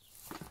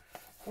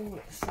all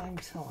at the same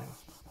time,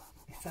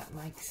 if that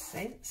makes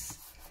sense.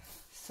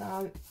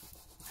 So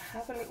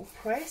have a little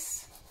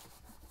press,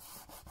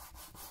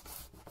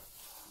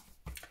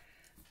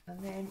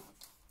 and then,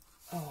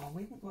 oh,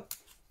 we haven't got,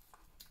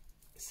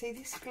 see,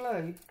 this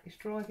glue is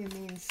driving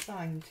me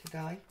insane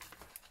today.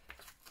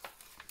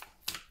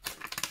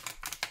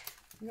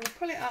 I'm going to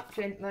pull it up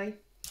gently,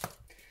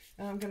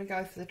 and I'm going to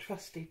go for the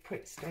trusty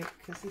Pritt stick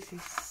because this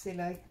is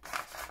silly.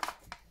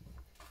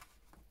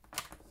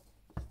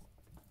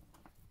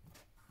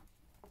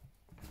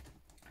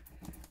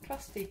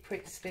 Trusty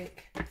Pritt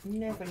stick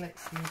never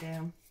lets me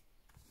down.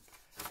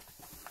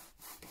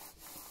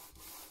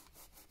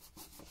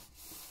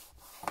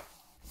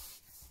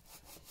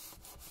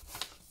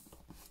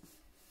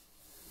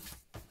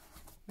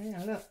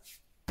 Yeah, look,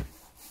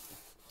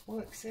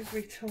 works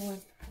every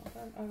time. I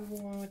don't know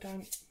why I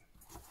don't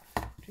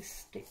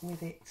just stick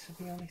with it, to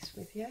be honest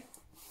with you.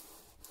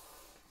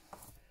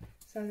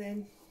 So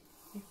then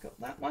you've got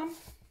that one,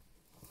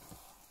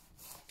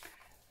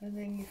 and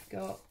then you've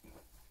got,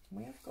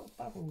 we have got a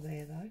bubble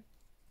there though.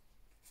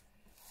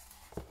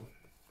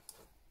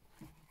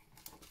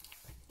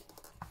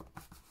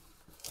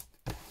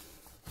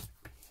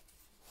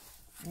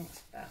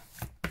 That's better.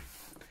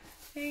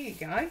 There you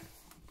go.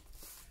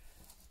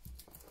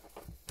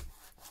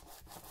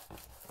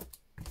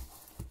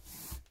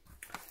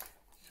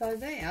 So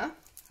there,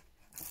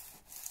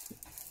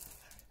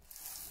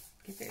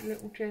 give it a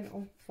little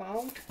gentle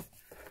fold,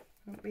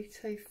 Don't be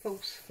too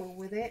forceful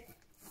with it.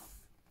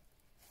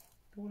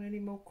 Don't want any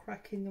more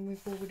cracking than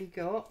we've already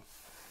got.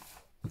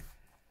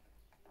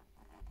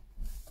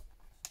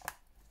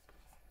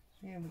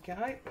 There we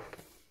go.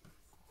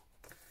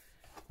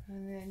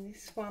 And then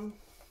this one.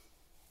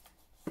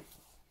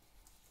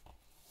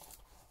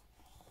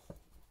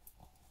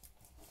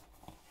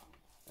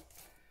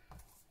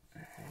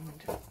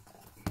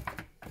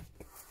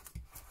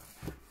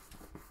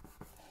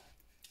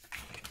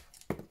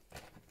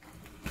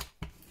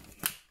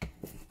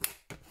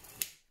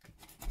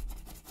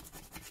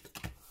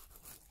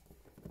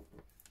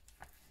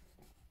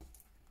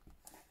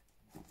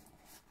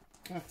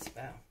 And that's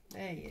about,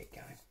 there you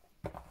go.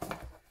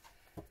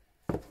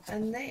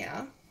 And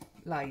there,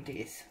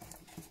 ladies,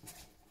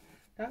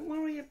 don't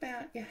worry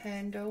about your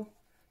handle,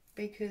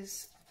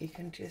 because you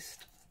can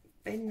just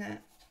bend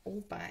that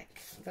all back.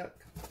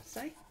 Look,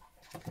 see?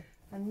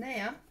 And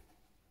there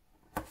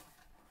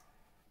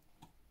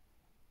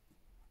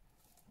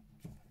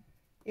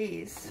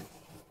is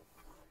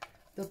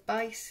the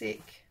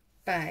basic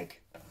bag.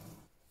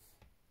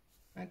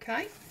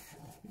 Okay,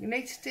 you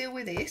need to deal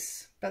with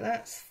this, but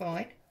that's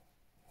fine.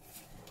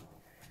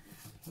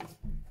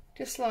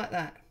 Just like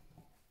that.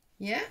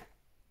 Yeah?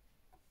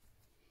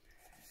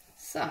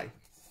 So,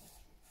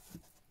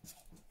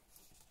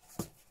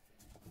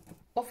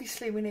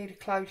 obviously we need a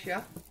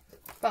closure,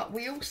 but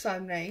we also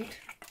need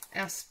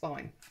our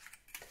spine.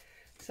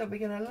 So we're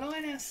going to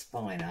line our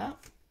spine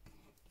up.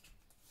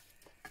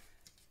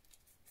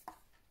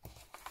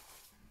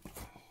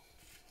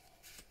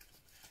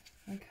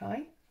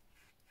 Okay.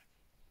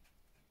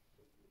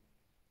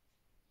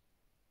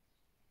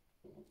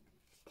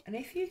 And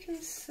if you can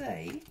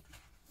see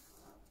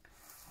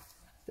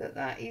that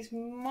that is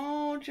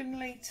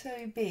marginally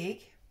too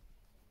big,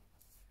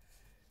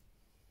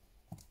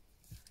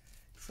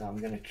 so I'm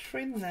going to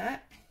trim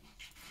that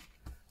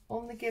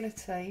on the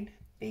guillotine,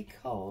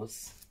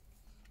 because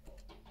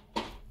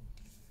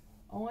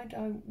I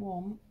don't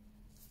want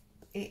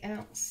it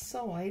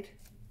outside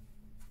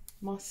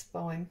my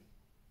spine.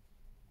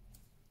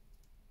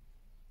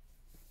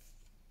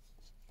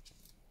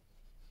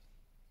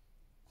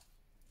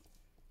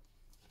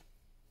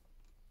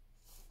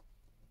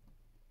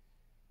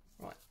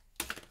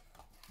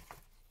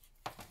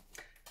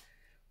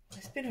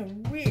 It's been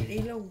a really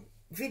long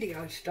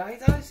video today.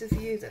 Those of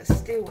you that are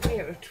still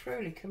here are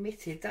truly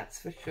committed, that's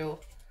for sure.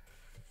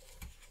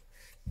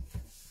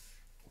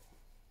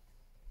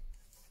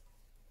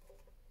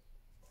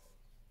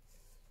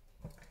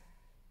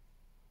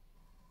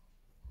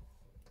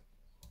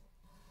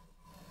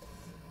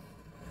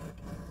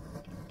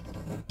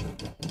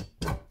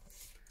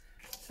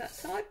 That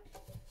side.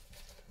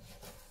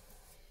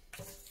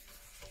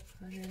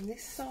 And then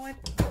this side.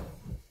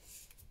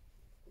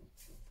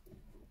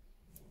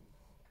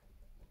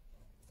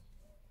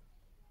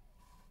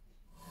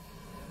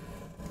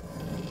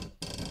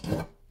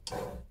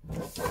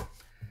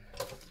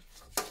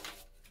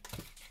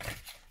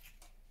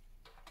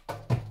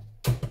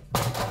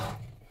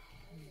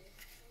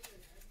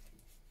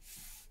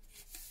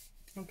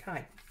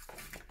 Okay,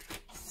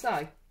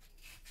 so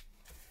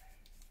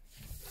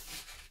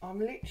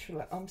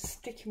I'm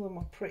sticking with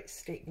my Pritt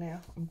stick now.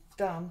 I'm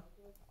done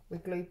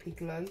with gloopy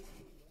glue.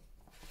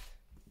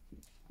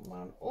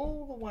 Run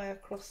all the way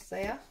across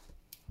there.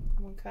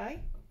 Okay,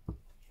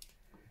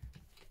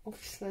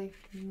 obviously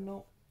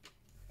not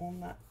on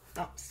that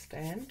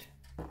upstand.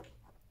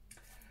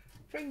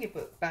 Bring your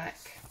book back,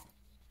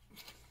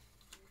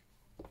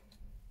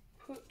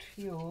 put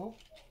your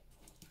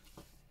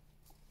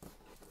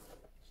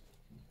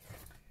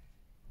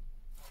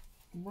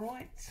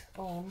right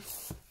on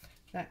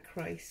that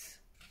crease.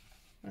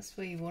 That's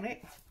where you want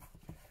it,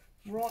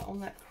 right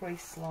on that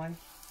crease line.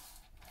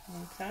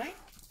 Okay,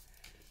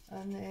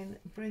 and then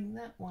bring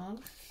that one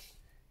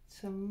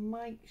to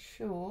make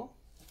sure,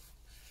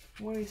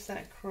 where is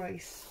that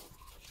crease?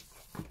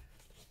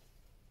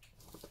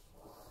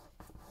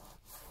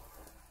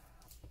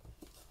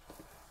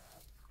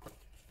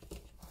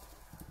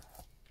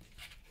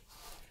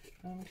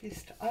 I'm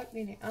just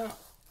opening it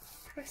up,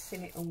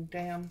 pressing it all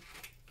down,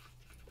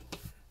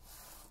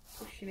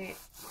 pushing it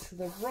to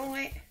the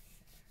right,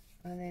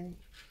 and then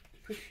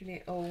pushing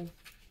it all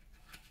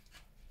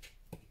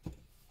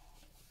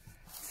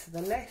to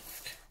the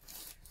left.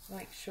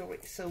 Make sure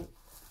it's all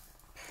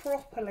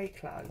properly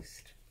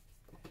closed.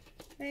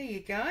 There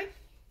you go.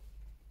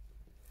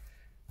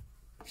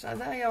 So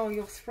they are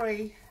your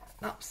 3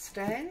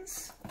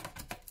 upstands.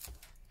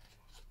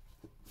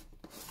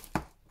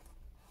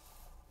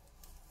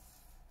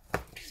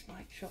 Just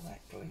make sure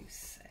that glue's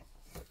set.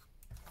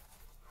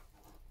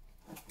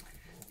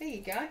 There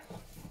you go.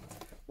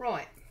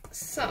 Right,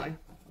 so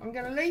I'm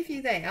going to leave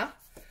you there,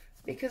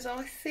 because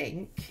I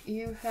think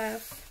you've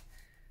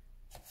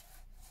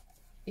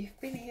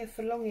been here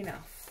for long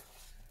enough,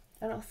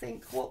 and I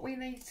think what we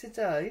need to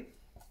do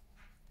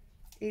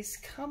is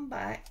come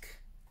back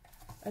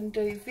and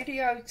do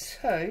video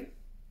 2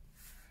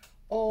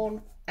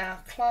 on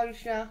our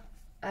closure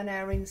and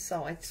our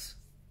insides.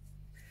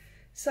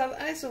 So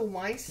as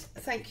always,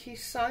 thank you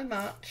so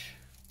much,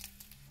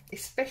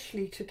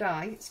 especially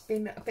today. It's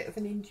been a bit of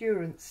an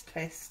endurance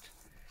test.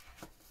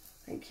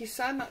 Thank you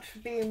so much for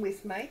being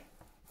with me.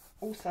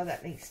 Also,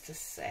 that needs to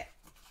set.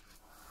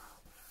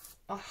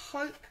 I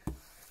hope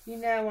you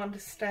now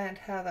understand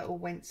how that all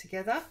went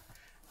together,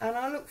 and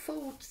I look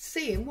forward to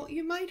seeing what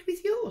you made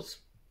with yours.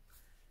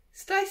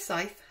 Stay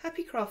safe,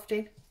 happy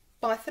crafting.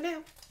 Bye for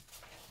now.